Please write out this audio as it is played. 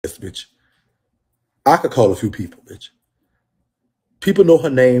bitch. I could call a few people, bitch. People know her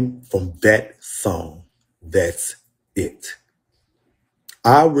name from that song. That's it.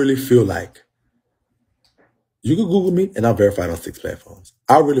 I really feel like you can Google me and I'm verified on 6 platforms.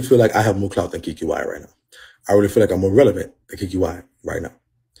 I really feel like I have more clout than KeKe Wyatt right now. I really feel like I'm more relevant than KeKe Wyatt right now.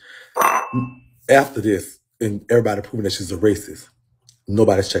 After this, and everybody proving that she's a racist,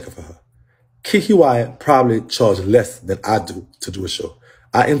 nobody's checking for her. KeKe Wyatt probably charged less than I do to do a show.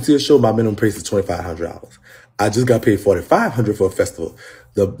 I MC a show, my minimum price is $2,500. I just got paid $4,500 for a festival.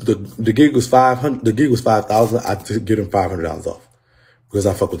 The gig was $500. The gig was $5,000. I just get them $500 off because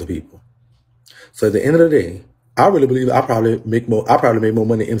I fuck with the people. So at the end of the day, I really believe I probably make more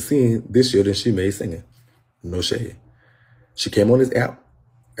money MCing this year than she made singing. No shade. She came on this app,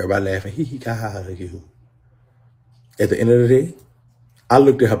 everybody laughing, hee hee ha ha ha hoo. At the end of the day, I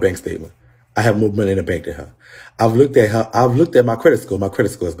looked at her bank statement. I have more money in the bank than her. I've looked at my credit score. My credit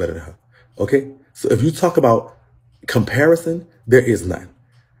score is better than her. Okay? So if you talk about comparison, there is none.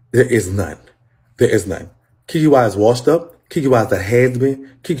 There is none. There is none. KeKe Wyatt is washed up. KeKe Wyatt is a has-been.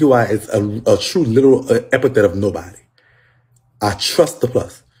 KeKe Wyatt is a true literal epithet of nobody. I trust the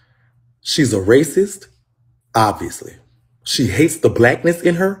plus. She's a racist, obviously. She hates the blackness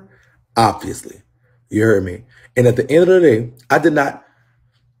in her, obviously. You heard me. And at the end of the day, I did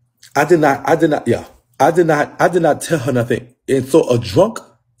not tell her nothing. And so a drunk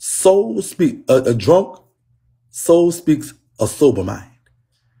soul speaks a sober mind.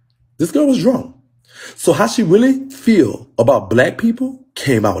 This girl was drunk. So how she really feel about black people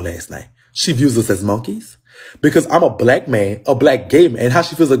came out last night. She views us as monkeys because I'm a black man, a black gay man. And how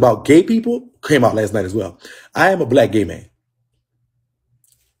she feels about gay people came out last night as well. I am a black gay man,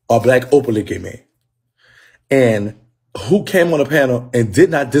 a black openly gay man. And who came on the panel and did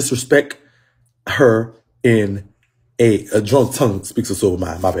not disrespect her in a drunk tongue speaks a sober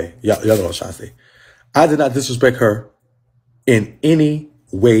mind. My bad. Y'all know what I'm trying to say. I did not disrespect her in any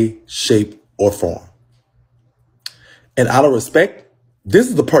way, shape, or form. And out of respect, this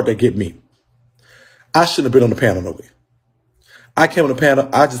is the part that get me. I shouldn't have been on the panel no way. I came on the panel,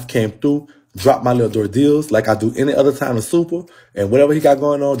 I just came through, dropped my little door deals like I do any other time in Super, and whatever he got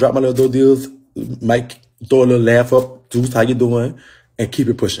going on, drop my little door deals, might throw a little laugh up, Deuce, how you doing, and keep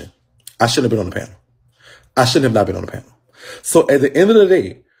it pushing. I shouldn't have been on the panel. I shouldn't have not been on the panel. So at the end of the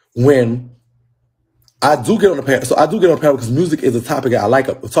day, when I do get on the panel, so I do get on the panel because music is a topic that I like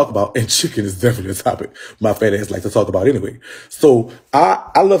to talk about, and chicken is definitely a topic my fat ass like to talk about anyway. So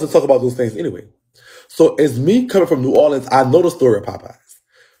I love to talk about those things anyway. So as me coming from New Orleans, I know the story of Popeyes.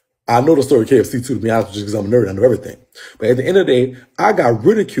 I know the story of KFC too, to be honest with you, because I'm a nerd, I know everything. But at the end of the day, I got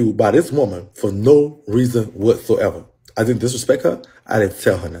ridiculed by this woman for no reason whatsoever. I didn't disrespect her. I didn't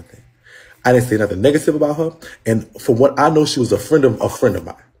tell her nothing. I didn't say nothing negative about her. And from what I know, she was a friend of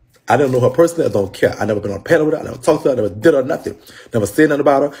mine. I don't know her personally. I don't care. I never been on a panel with her. I never talked to her. I never did her nothing. Never said nothing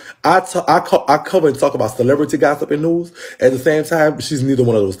about her. I cover and talk about celebrity gossip and news. At the same time, she's neither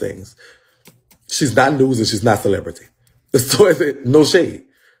one of those things. She's not news and she's not celebrity. So no shade.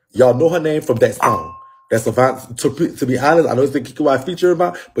 Y'all know her name from that song. That's Avant. To be honest, I know it's the KeKe Wyatt feature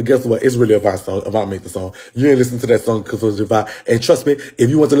Avant, but guess what? It's really Avant song. Avant made the song. You ain't listen to that song because it was Avant. And trust me, if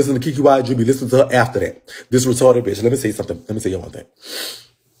you want to listen to KeKe Wyatt, you'll be listening to her after that. This retarded bitch. Let me say something. Let me say you one thing.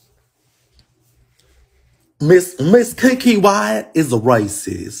 Miss KeKe Wyatt is a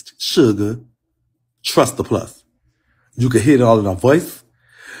racist. Sugar. Trust the plus. You can hear it all in her voice.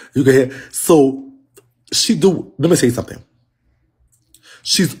 You can hear. So let me say something.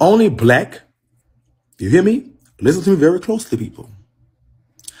 She's only black. You hear me? Listen to me very closely, people.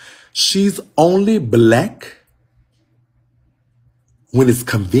 She's only black when it's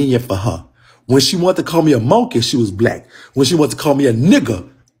convenient for her. When she wanted to call me a monkey, she was black. When she wanted to call me a nigger,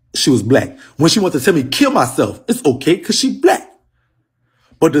 she was black. When she wanted to tell me kill myself, it's okay because she black.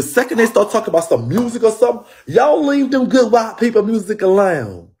 But the second they start talking about some music or something, y'all leave them good white people music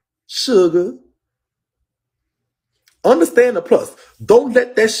alone. Sugar. Understand the plus. Don't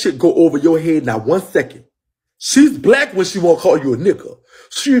let that shit go over your head now 1 second. She's black when she won't call you a nigga.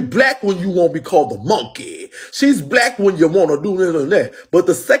 She's black when you won't be called a monkey. She's black when you want to do this and that. But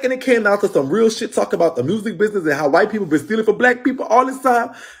the second it came out to some real shit, talk about the music business and how white people been stealing from black people all this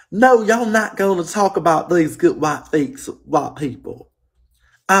time, no, y'all not going to talk about these good white fakes, white people.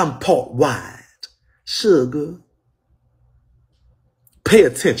 I'm part white. Sugar. Pay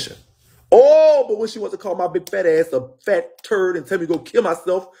attention. Oh, but when she wants to call my big fat ass a fat turd and tell me to go kill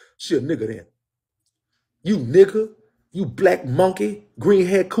myself, she a nigga then. You nigga, you black monkey, green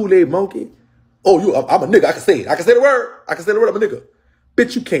head Kool-Aid monkey. Oh, I'm a nigga, I can say it. I can say the word. I can say the word, I'm a nigga.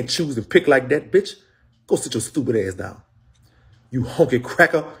 Bitch, you can't choose and pick like that, bitch. Go sit your stupid ass down. You honky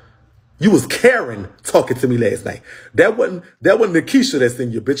cracker. You was Karen talking to me last night. That wasn't Nikisha that's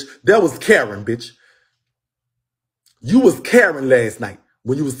in you, bitch. That was Karen, bitch. You was Karen last night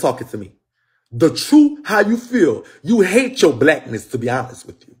when you was talking to me. The truth, how you feel. You hate your blackness, to be honest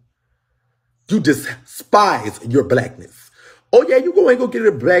with you. You despise your blackness. Oh yeah, you go get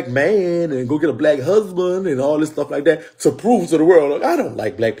a black man and go get a black husband and all this stuff like that to prove to the world, like, I don't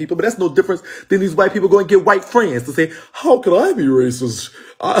like black people, but that's no difference than these white people going to get white friends to say, how can I be racist?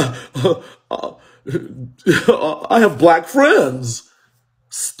 I have black friends.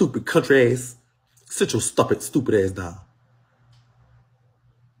 Stupid country ass. Sit your stupid ass down.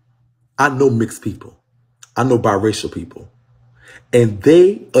 I know mixed people. I know biracial people. And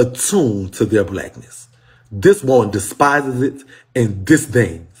they attune to their blackness. This woman despises it and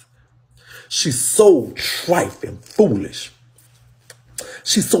disdains. She's so trite and foolish.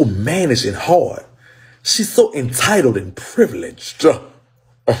 She's so mannish and hard. She's so entitled and privileged.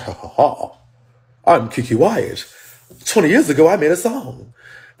 I'm KeKe Wyatt. 20 years ago, I made a song.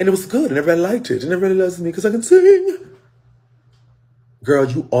 And it was good and everybody liked it. And everybody loves me because I can sing. Girl,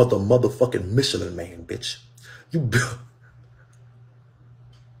 you are the motherfucking Michelin man, bitch.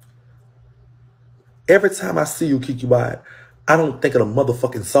 Every time I see you, KeKe Wyatt, I don't think of the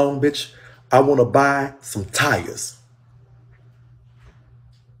motherfucking song, bitch. I want to buy some tires.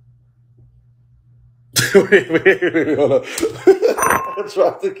 wait, hold on. I'm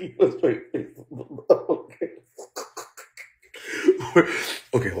trying to keep a straight face. Okay.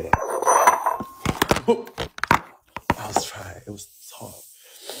 Okay, hold on. I was trying. It was hard.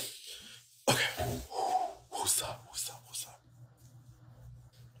 Okay. Who's up?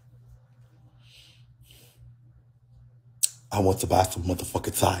 I want to buy some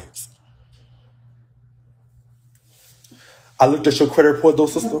motherfucking tires. I looked at your credit report, though,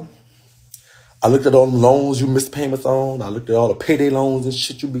 sister. I looked at all the loans you missed payments on. I looked at all the payday loans and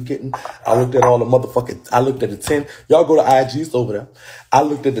shit you be getting. I looked at all the motherfucking. I looked at the 10. Y'all go to IG's over there. I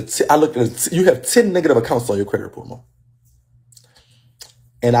looked at the. You have 10 negative accounts on your credit report, Mom.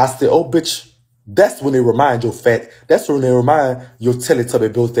 And I said, oh, bitch, that's when they remind your fat. That's when they remind your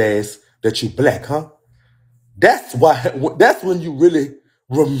Teletubby built ass that you black, huh? That's why. That's when you really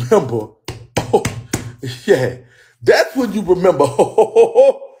remember. Oh, yeah. That's when you remember.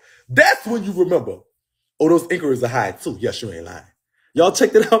 That's when you remember. Oh, those inquiries are high too. Yes, you ain't lying. Y'all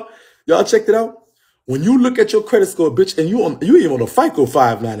checked it out. Y'all checked it out. When you look at your credit score, bitch, and you even on a FICO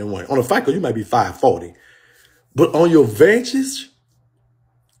 591. On a FICO, you might be 540. But on your Vantage,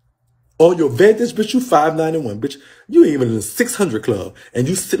 bitch, you 591, bitch. You ain't even in the 600 club, and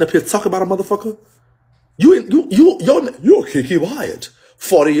you sitting up here talking about a motherfucker. You're KeKe Wyatt.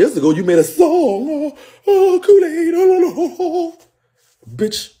 40 years ago, you made a song. Kool-Aid.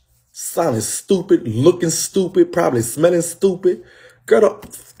 Bitch, sounding stupid, looking stupid, probably smelling stupid. Girl,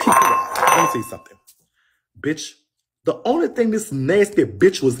 KeKe Wyatt. Let me tell you something. Bitch, the only thing this nasty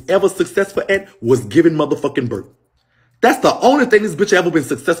bitch was ever successful at was giving motherfucking birth. That's the only thing this bitch ever been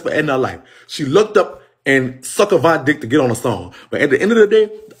successful at in her life. She looked up and sucked a Von dick to get on a song. But at the end of the day,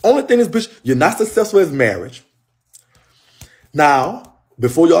 the only thing this bitch, you're not successful is marriage. Now,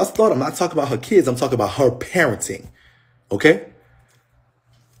 before y'all start, I'm not talking about her kids. I'm talking about her parenting. Okay?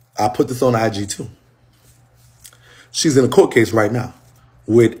 I put this on IG too. She's in a court case right now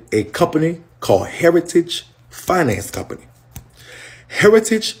with a company called Heritage Finance Company.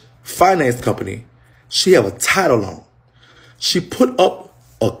 Heritage Finance Company, she have a title on. She put up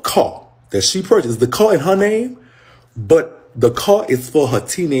a car that she purchased. The car in her name, but the car is for her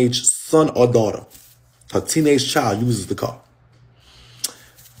teenage son or daughter. Her teenage child uses the car.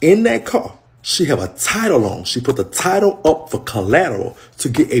 In that car, she have a title on. She put the title up for collateral to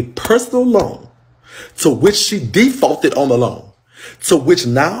get a personal loan, to which she defaulted on the loan, to which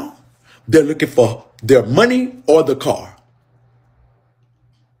now they're looking for their money or the car.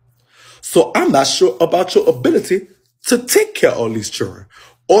 So I'm not sure about your ability to take care of all these children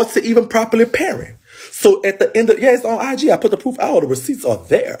or to even properly parent. So at the end of, yeah, it's on IG. I put the proof out. The receipts are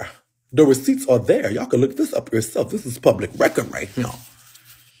there. The receipts are there. Y'all can look this up yourself. This is public record right now.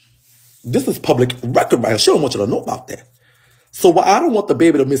 This is public record right here. She don't want you to know about that. So while I don't want the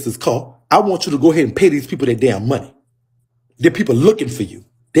baby to miss his call, I want you to go ahead and pay these people their damn money. They're people looking for you.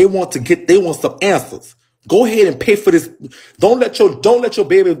 They want some answers. Go ahead and pay for this. Don't let your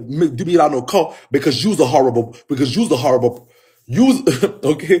baby be out no call because you's okay?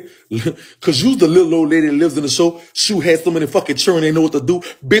 Because you's the little old lady that lives in the show. She has so many fucking children, they know what to do.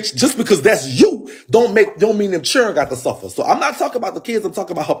 Bitch, just because that's you, don't mean them children got to suffer. So I'm not talking about the kids, I'm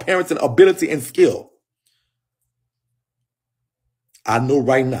talking about her parenting ability and skill. I know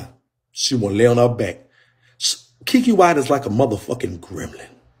right now, she won't lay on her back. KeKe Wyatt is like a motherfucking gremlin.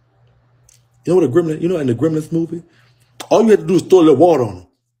 You know what a gremlin, you know in the Gremlins movie? All you had to do is throw a little water on them,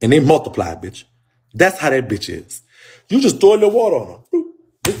 and they multiply, bitch. That's how that bitch is. You just throw a little water on her. Boop,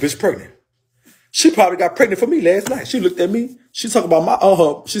 this bitch pregnant. She probably got pregnant for me last night. She looked at me. She talking about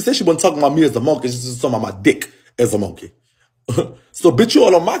my, she said she wasn't talking about me as a monkey. She was talking about my dick as a monkey. So, bitch, you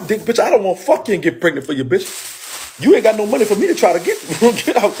all on my dick, bitch. I don't want to fuck you and get pregnant for you, bitch. You ain't got no money for me to try to get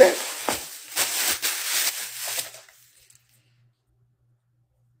out that.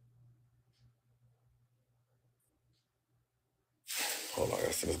 Hold on, I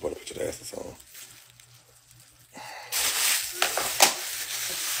gotta send this boy to put your asses on.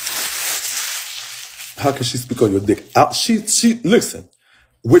 How can she speak on your dick? She listen.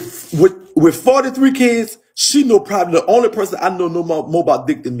 With 43 kids, she know probably the only person I know more about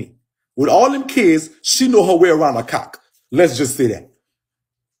dick than me. With all them kids, she know her way around a cock. Let's just say that.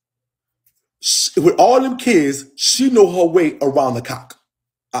 With all them kids, she know her way around the cock.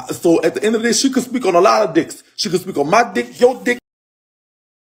 So at the end of the day, she could speak on a lot of dicks. She could speak on my dick, your dick.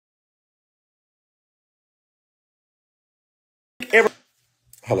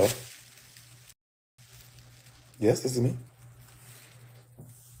 Hello. Yes, this is me.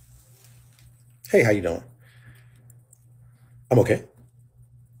 Hey, how you doing? I'm okay.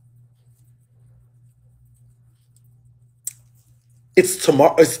 It's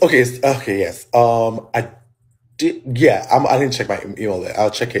tomorrow. It's okay. It's okay. Yes. I did. Yeah. I didn't check my email.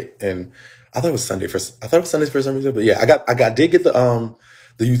 I'll check it. And I thought it was Sunday first. I thought it was Sunday for some reason. But yeah, did get the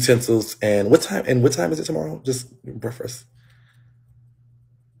utensils. And what time? And what time is it tomorrow? Just breakfast.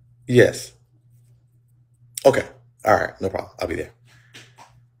 Yes. Okay. All right. No problem. I'll be there.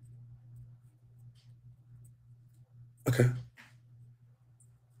 Okay.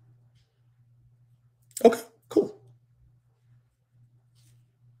 Okay. Cool.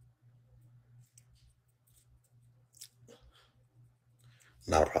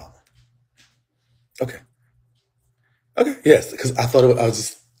 Not a problem. Okay. Okay. Yes. Because I thought I was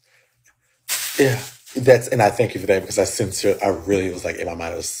just, yeah. And I thank you for that because I really was like, in my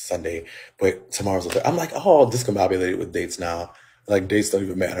mind, it was Sunday, but tomorrow's okay. I'm like, oh, discombobulated with dates now. Like, dates don't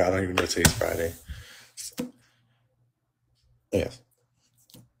even matter. I don't even know today's Friday. Yes.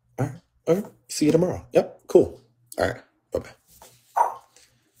 All right. All right. See you tomorrow. Yep. Cool. All right. Bye-bye.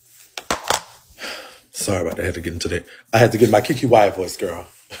 Sorry about that. I had to get into that. I had to get my KeKe Wyatt voice, girl.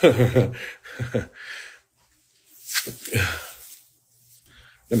 Let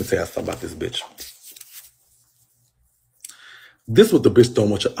me tell you something about this bitch. This what the bitch don't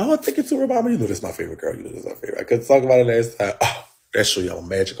want you. Oh, take it to her, mama. You know this is my favorite girl. You know this is my favorite. I couldn't talk about it last time. Oh, that show y'all a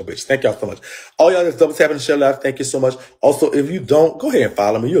magical bitch. Thank y'all so much. All y'all that's double tapping and share live, thank you so much. Also, if you don't, go ahead and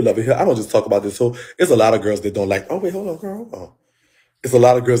follow me. You'll love it here. I don't just talk about this. So it's a lot of girls that don't like. Oh, wait, hold on, girl. Hold on. It's a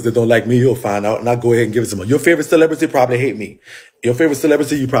lot of girls that don't like me. You'll find out. And I'll go ahead and give it to them. Your favorite celebrity probably hate me. Your favorite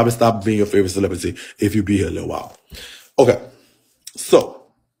celebrity, you probably stop being your favorite celebrity if you be here a little while. Okay. So,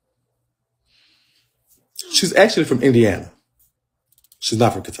 she's actually from Indiana. She's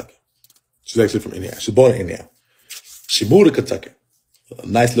not from Kentucky. She's actually from Indiana. She's born in Indiana. She moved to Kentucky, a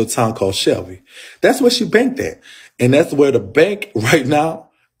nice little town called Shelby. That's where she banked at. And that's where the bank right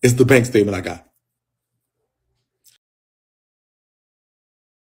now is the bank statement I got.